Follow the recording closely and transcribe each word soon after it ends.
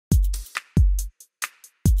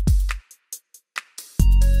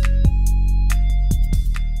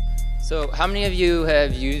So how many of you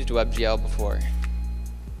have used WebGL before?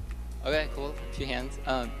 Okay, cool, a few hands.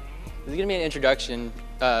 This is going to be an introduction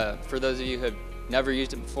for those of you who have never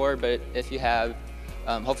used it before, but if you have,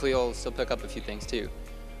 hopefully you'll still pick up a few things too.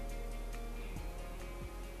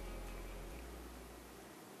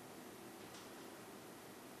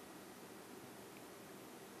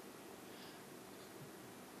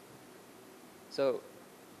 So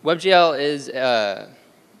WebGL is,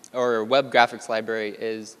 or Web Graphics Library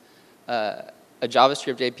is a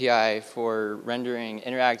JavaScript API for rendering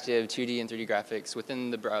interactive 2D and 3D graphics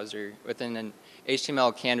within the browser, within an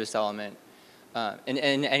HTML canvas element, in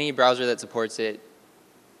any browser that supports it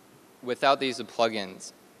without the use of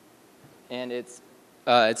plugins. And it's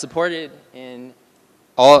supported in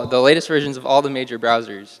all the latest versions of all the major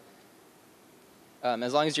browsers,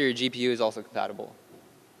 as long as your GPU is also compatible.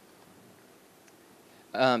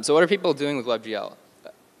 So what are people doing with WebGL?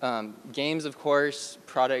 Games, of course,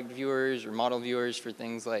 product viewers or model viewers for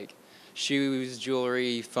things like shoes,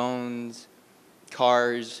 jewelry, phones,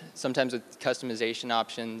 cars, sometimes with customization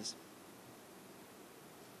options.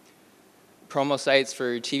 Promo sites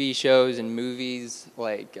for TV shows and movies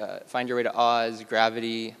like Find Your Way to Oz,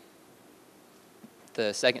 Gravity,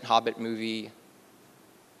 the second Hobbit movie.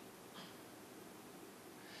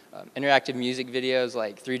 Interactive music videos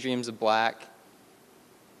like 3 Dreams of Black.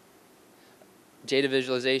 Data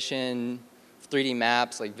visualization, 3D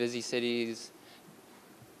maps like Busy Cities,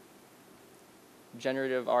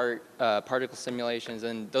 generative art, particle simulations,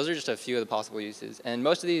 and those are just a few of the possible uses. And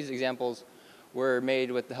most of these examples were made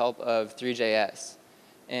with the help of Three.js.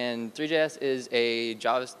 And Three.js is a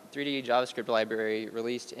 3D JavaScript library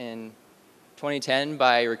released in 2010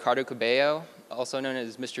 by Ricardo Cabello, also known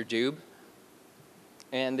as Mr. Doob.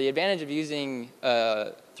 And the advantage of using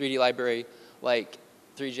a 3D library like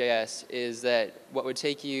Three.js is that what would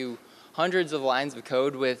take you hundreds of lines of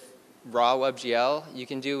code with raw WebGL, you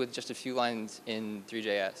can do with just a few lines in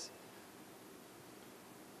Three.js.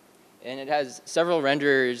 And it has several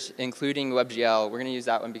renderers, including WebGL. We're going to use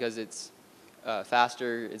that one because it's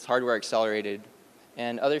faster, it's hardware accelerated.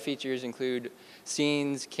 And other features include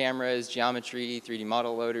scenes, cameras, geometry, 3D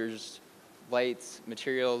model loaders, lights,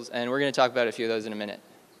 materials, and we're going to talk about a few of those in a minute.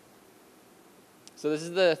 So this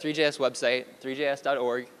is the Three.js website,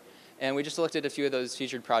 threejs.org, and we just looked at a few of those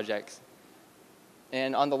featured projects.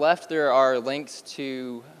 And on the left, there are links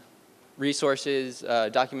to resources,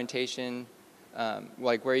 documentation,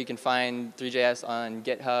 like where you can find Three.js on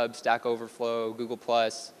GitHub, Stack Overflow, Google+,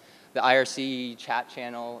 the IRC chat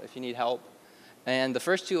channel if you need help. And the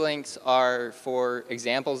first two links are for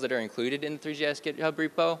examples that are included in the Three.js GitHub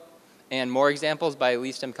repo, and more examples by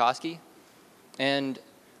Lee Stemkowski. And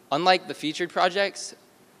unlike the featured projects,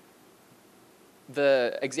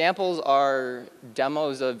 the examples are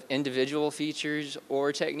demos of individual features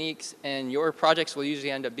or techniques, and your projects will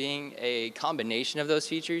usually end up being a combination of those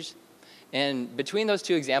features. And between those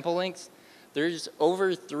two example links, there's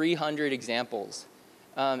over 300 examples.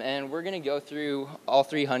 And we're going to go through all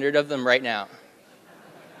 300 of them right now.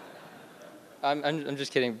 I'm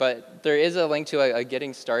just kidding, but there is a link to a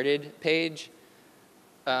getting started page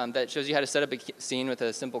that shows you how to set up a scene with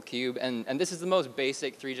a simple cube, and this is the most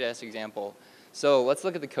basic Three.js example. So let's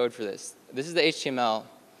look at the code for this. This is the HTML.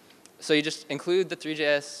 So you just include the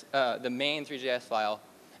Three.js, the main Three.js file,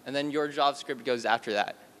 and then your JavaScript goes after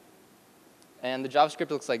that. And the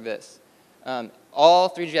JavaScript looks like this. All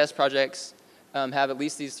Three.js projects have at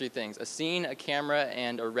least these three things: a scene, a camera,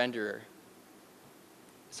 and a renderer.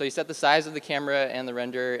 So you set the size of the camera and the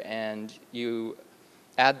renderer, and you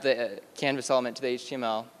add the canvas element to the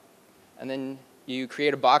HTML, and then you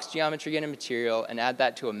create a box geometry and a material and add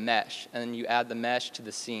that to a mesh, and then you add the mesh to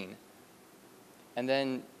the scene. And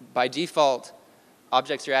then by default,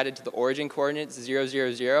 objects are added to the origin coordinates 0,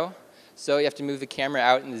 0, 0, so you have to move the camera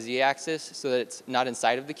out in the z-axis so that it's not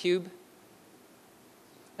inside of the cube.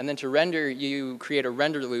 And then to render, you create a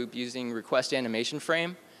render loop using request animation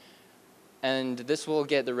frame, and this will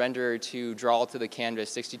get the renderer to draw to the canvas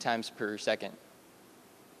 60 times per second.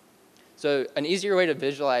 So an easier way to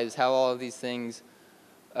visualize how all of these things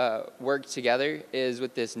work together is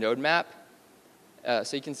with this node map.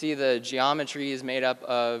 So you can see the geometry is made up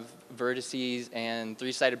of vertices and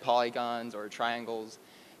 3-sided polygons or triangles.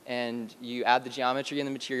 And you add the geometry and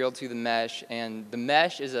the material to the mesh. And the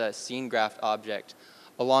mesh is a scene graph object,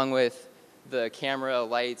 along with the camera,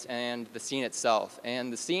 lights, and the scene itself.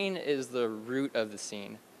 And the scene is the root of the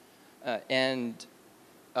scene.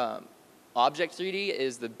 Object 3D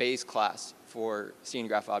is the base class for scene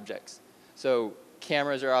graph objects. So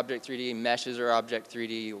cameras are Object 3D, meshes are Object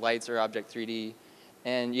 3D, lights are Object 3D,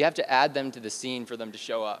 and you have to add them to the scene for them to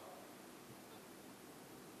show up.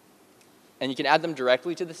 And you can add them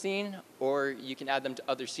directly to the scene, or you can add them to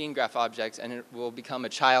other scene graph objects, and it will become a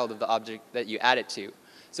child of the object that you add it to.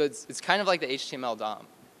 So it's kind of like the HTML DOM.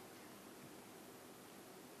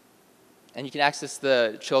 And you can access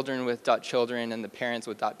the children with .children and the parents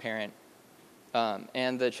with .parent.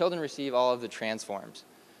 And the children receive all of the transforms.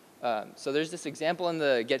 So there's this example in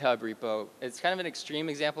the GitHub repo. It's kind of an extreme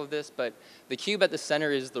example of this, but the cube at the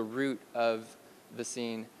center is the root of the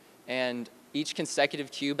scene. And each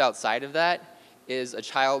consecutive cube outside of that is a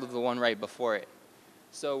child of the one right before it.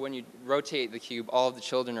 So when you rotate the cube, all of the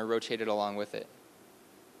children are rotated along with it.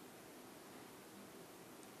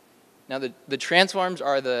 Now the transforms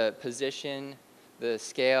are the position, the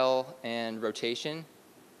scale, and rotation.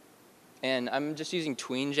 And I'm just using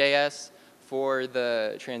tween.js for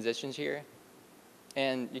the transitions here.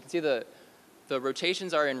 And you can see the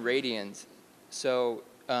rotations are in radians. So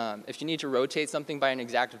if you need to rotate something by an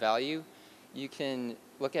exact value, you can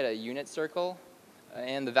look at a unit circle.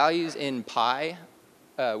 And the values in pi,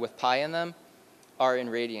 with pi in them, are in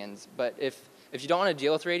radians. But if you don't want to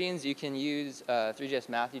deal with radians, you can use Three.js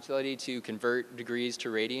math utility to convert degrees to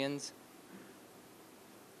radians.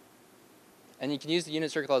 And you can use the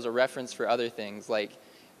unit circle as a reference for other things, like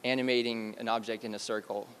animating an object in a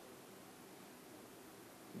circle.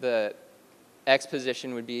 The x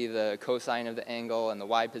position would be the cosine of the angle, and the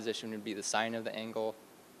y position would be the sine of the angle.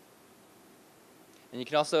 And you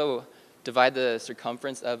can also divide the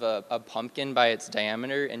circumference of a pumpkin by its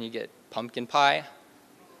diameter, and you get pumpkin pie.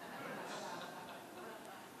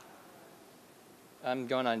 I'm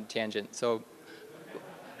going on a tangent. So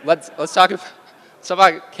let's talk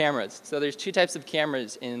about cameras. So there's two types of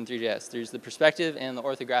cameras in Three.js. There's the perspective and the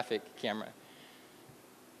orthographic camera.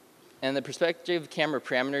 And the perspective camera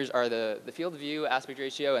parameters are the field of view, aspect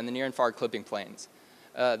ratio, and the near and far clipping planes.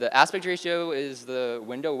 The aspect ratio is the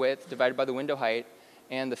window width divided by the window height,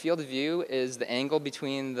 and the field of view is the angle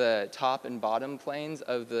between the top and bottom planes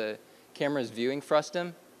of the camera's viewing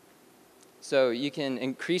frustum. So you can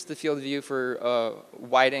increase the field of view for a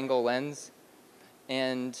wide-angle lens,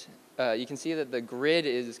 and you can see that the grid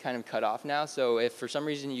is kind of cut off now. So if for some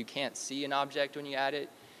reason you can't see an object when you add it,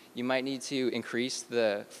 you might need to increase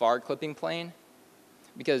the far clipping plane,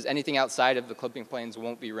 because anything outside of the clipping planes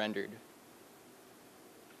won't be rendered.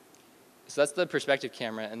 So that's the perspective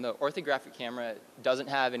camera, and the orthographic camera doesn't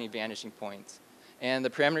have any vanishing points. And the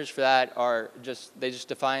parameters for that are they just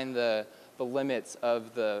define the limits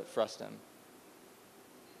of the frustum.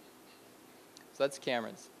 So that's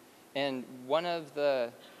cameras. And one of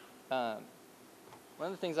the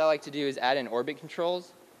things I like to do is add in orbit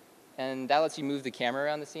controls, and that lets you move the camera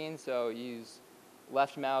around the scene. So use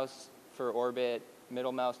left mouse for orbit,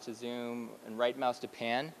 middle mouse to zoom, and right mouse to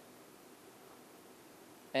pan.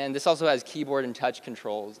 And this also has keyboard and touch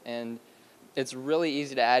controls, and it's really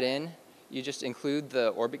easy to add in. You just include the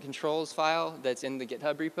orbit controls file that's in the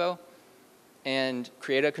GitHub repo, and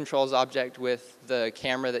create a controls object with the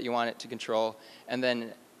camera that you want it to control, and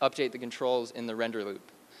then update the controls in the render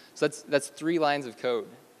loop. So that's 3 lines of code.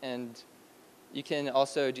 And you can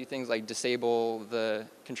also do things like disable the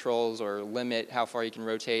controls or limit how far you can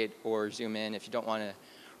rotate or zoom in if you don't want to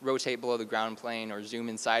rotate below the ground plane or zoom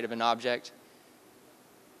inside of an object.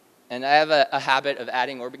 And I have a habit of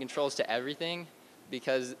adding orbit controls to everything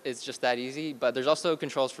because it's just that easy. But there's also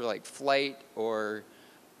controls for like flight or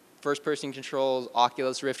first-person controls,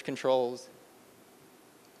 Oculus Rift controls.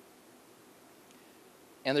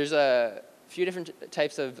 And there's a few different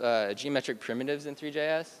types of geometric primitives in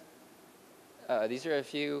Three.js. These are a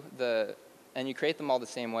few, and you create them all the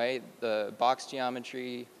same way. The box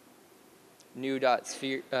geometry, new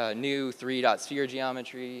 3.sphere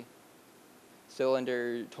geometry,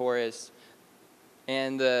 cylinder, torus,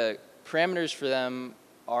 and the parameters for them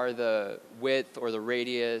are the width or the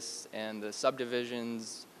radius and the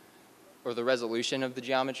subdivisions or the resolution of the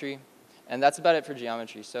geometry. And that's about it for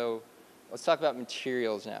geometry. So let's talk about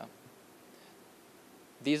materials now.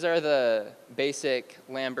 These are the basic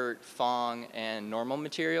Lambert, Phong, and normal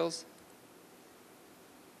materials.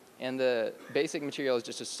 And the basic material is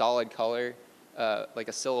just a solid color, like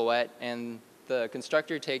a silhouette. And the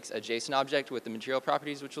constructor takes a JSON object with the material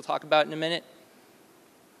properties, which we'll talk about in a minute.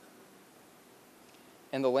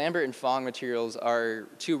 And the Lambert and Phong materials are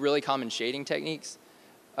 2 really common shading techniques.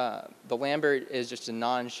 The Lambert is just a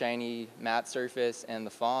non-shiny matte surface, and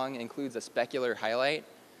the Phong includes a specular highlight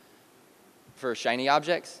for shiny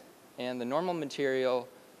objects. And the normal material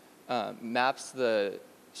maps the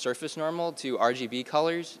surface normal to RGB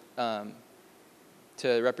colors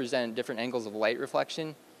to represent different angles of light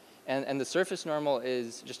reflection. And the surface normal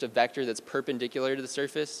is just a vector that's perpendicular to the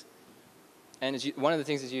surface. And one of the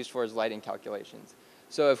things it's used for is lighting calculations.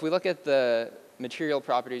 So if we look at the material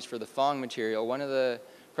properties for the Phong material, one of the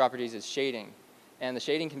properties is shading. And the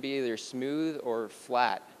shading can be either smooth or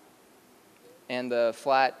flat. And the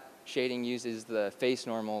flat shading uses the face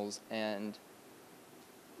normals, and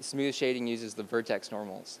the smooth shading uses the vertex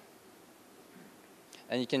normals.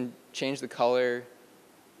 And you can change the color.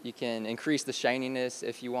 You can increase the shininess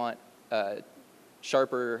if you want a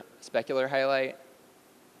sharper specular highlight.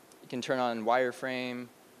 You can turn on wireframe,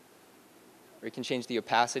 or you can change the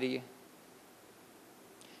opacity.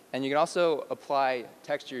 And you can also apply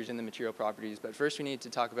textures in the material properties, but first we need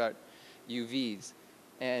to talk about UVs.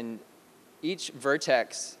 And each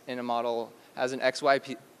vertex in a model has an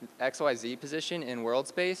XYZ position in world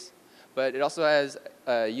space, but it also has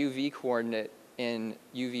a UV coordinate in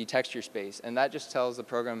UV texture space, and that just tells the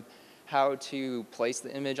program how to place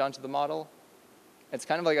the image onto the model. It's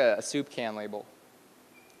kind of like a soup can label.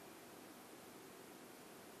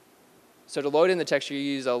 So to load in the texture, you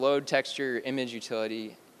use a load texture image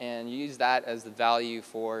utility, and you use that as the value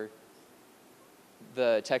for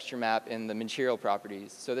the texture map in the material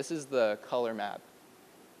properties. So this is the color map.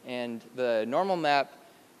 And the normal map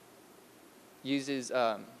uses,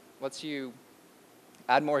 lets you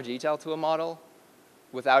add more detail to a model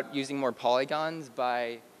without using more polygons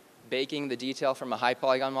by baking the detail from a high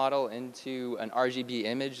polygon model into an RGB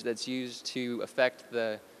image that's used to affect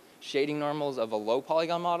the shading normals of a low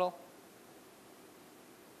polygon model.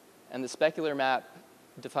 And the specular map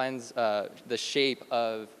defines the shape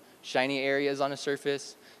of shiny areas on a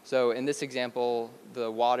surface. So in this example,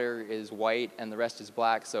 the water is white and the rest is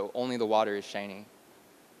black, so only the water is shiny.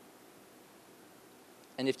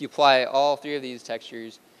 And if you apply all three of these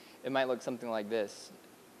textures, it might look something like this.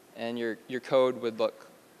 And your code would look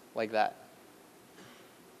like that.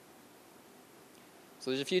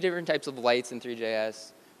 So there's a few different types of lights in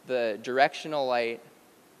Three.js. The directional light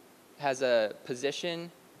has a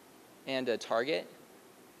position and a target.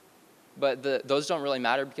 But those don't really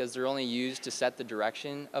matter because they're only used to set the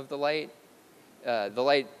direction of the light. The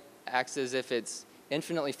light acts as if it's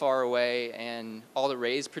infinitely far away, and all the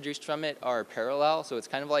rays produced from it are parallel, so it's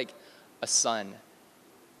kind of like a sun.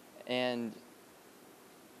 And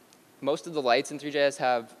most of the lights in Three.js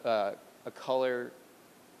have a color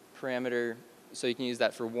parameter, so you can use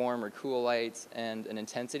that for warm or cool lights, and an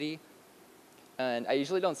intensity. And I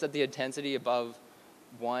usually don't set the intensity above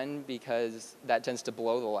 1 because that tends to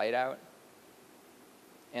blow the light out.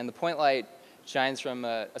 And the point light shines from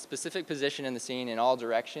a specific position in the scene in all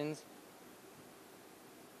directions.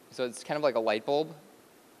 So it's kind of like a light bulb.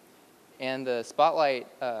 And the spotlight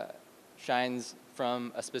shines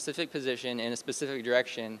from a specific position in a specific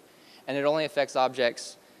direction, and it only affects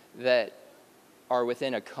objects that are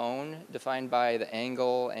within a cone defined by the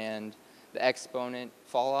angle and the exponent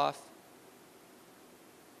fall off.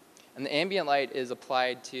 And the ambient light is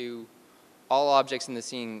applied to all objects in the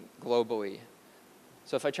scene globally.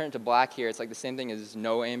 So if I turn it to black here, it's like the same thing as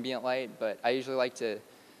no ambient light, but I usually like to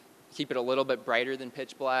keep it a little bit brighter than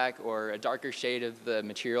pitch black or a darker shade of the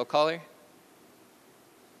material color.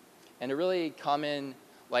 And a really common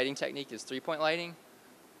lighting technique is three-point lighting.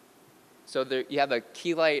 So you have a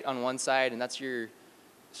key light on one side, and that's your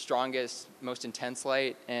strongest, most intense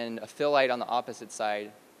light, and a fill light on the opposite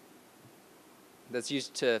side that's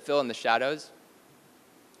used to fill in the shadows.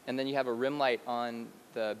 And then you have a rim light on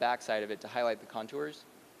the back side of it to highlight the contours.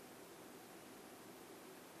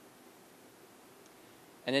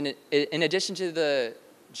 And in addition to the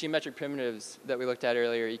geometric primitives that we looked at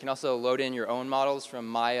earlier, you can also load in your own models from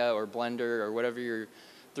Maya or Blender or whatever your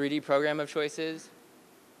 3D program of choice is.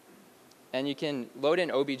 And you can load in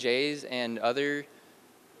OBJs and other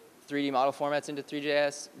 3D model formats into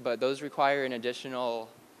Three.js, but those require an additional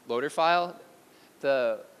loader file.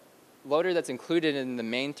 The loader that's included in the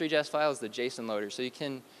main Three.js file is the JSON loader. So you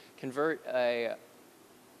can convert an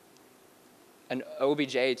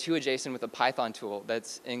OBJ to a JSON with a Python tool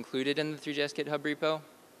that's included in the Three.js GitHub repo.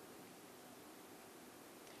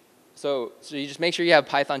 So you just make sure you have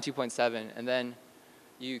Python 2.7, and then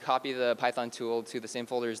you copy the Python tool to the same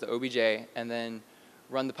folder as the OBJ, and then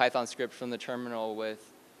run the Python script from the terminal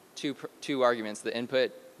with two arguments, the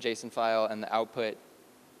input JSON file and the output,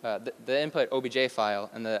 the input OBJ file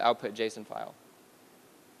and the output JSON file.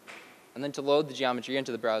 And then to load the geometry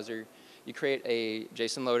into the browser, you create a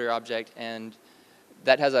JSON loader object, and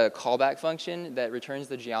that has a callback function that returns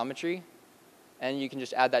the geometry, and you can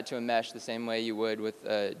just add that to a mesh the same way you would with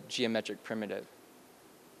a geometric primitive.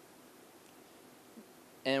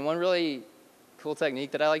 And one really cool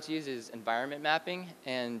technique that I like to use is environment mapping.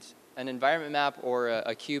 And an environment map, or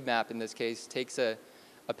a cube map in this case, takes a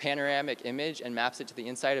panoramic image and maps it to the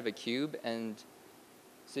inside of a cube. And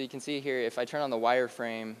So you can see here, if I turn on the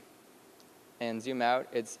wireframe and zoom out,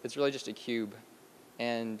 it's really just a cube.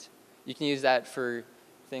 And you can use that for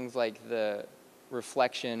things like the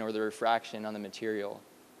reflection or the refraction on the material.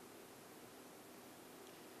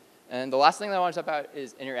 And the last thing that I want to talk about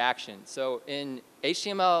is interaction. So in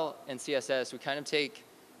HTML and CSS, we kind of take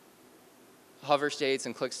hover states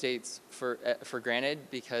and click states for granted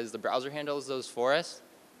because the browser handles those for us.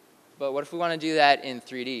 But what if we want to do that in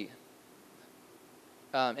 3D?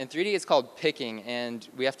 In 3D, it's called picking, and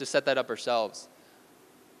we have to set that up ourselves.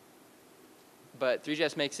 But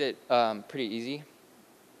Three.js makes it pretty easy.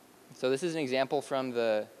 So this is an example from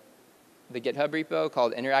the GitHub repo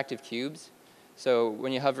called interactive cubes. So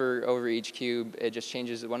when you hover over each cube, it just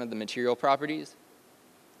changes one of the material properties.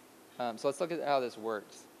 So let's look at how this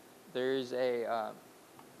works. There's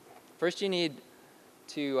first you need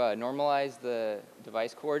to normalize the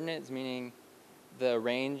device coordinates, meaning the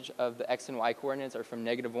range of the x and y coordinates are from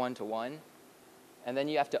 -1 to 1. And then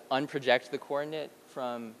you have to unproject the coordinate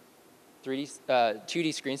from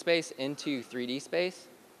 2D screen space into 3D space.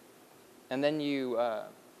 And then you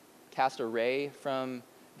cast a ray from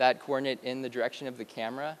that coordinate in the direction of the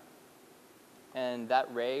camera. And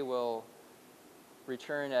that ray will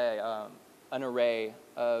return an array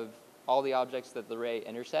of all the objects that the ray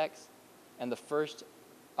intersects. And the first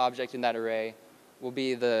object in that array will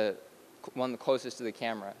be the one closest to the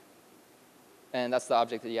camera. And that's the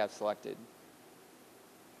object that you have selected.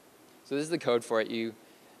 So this is the code for it. You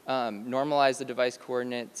normalize the device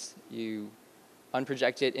coordinates. You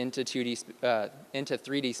unproject it into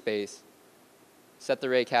 3D space, set the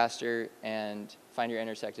ray caster, and find your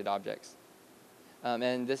intersected objects.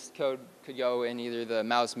 And this code could go in either the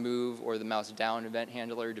mouse move or the mouse down event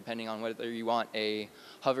handler, depending on whether you want a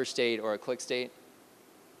hover state or a click state.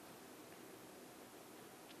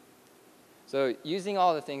 So using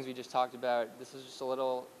all the things we just talked about, this is just a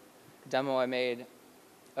little demo I made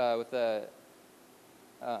with a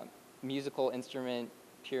musical instrument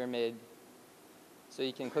pyramid. So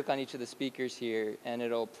you can click on each of the speakers here, and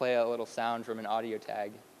it'll play a little sound from an audio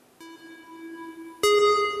tag.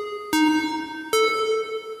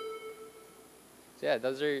 So yeah,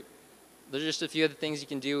 those are just a few of the things you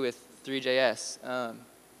can do with Three.js.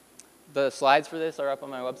 The slides for this are up on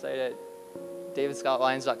my website at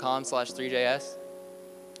davidscottlyons.com/3js.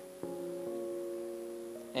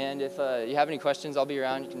 And if you have any questions, I'll be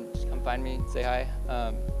around. You can just come find me, say hi.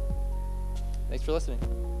 Thanks for listening.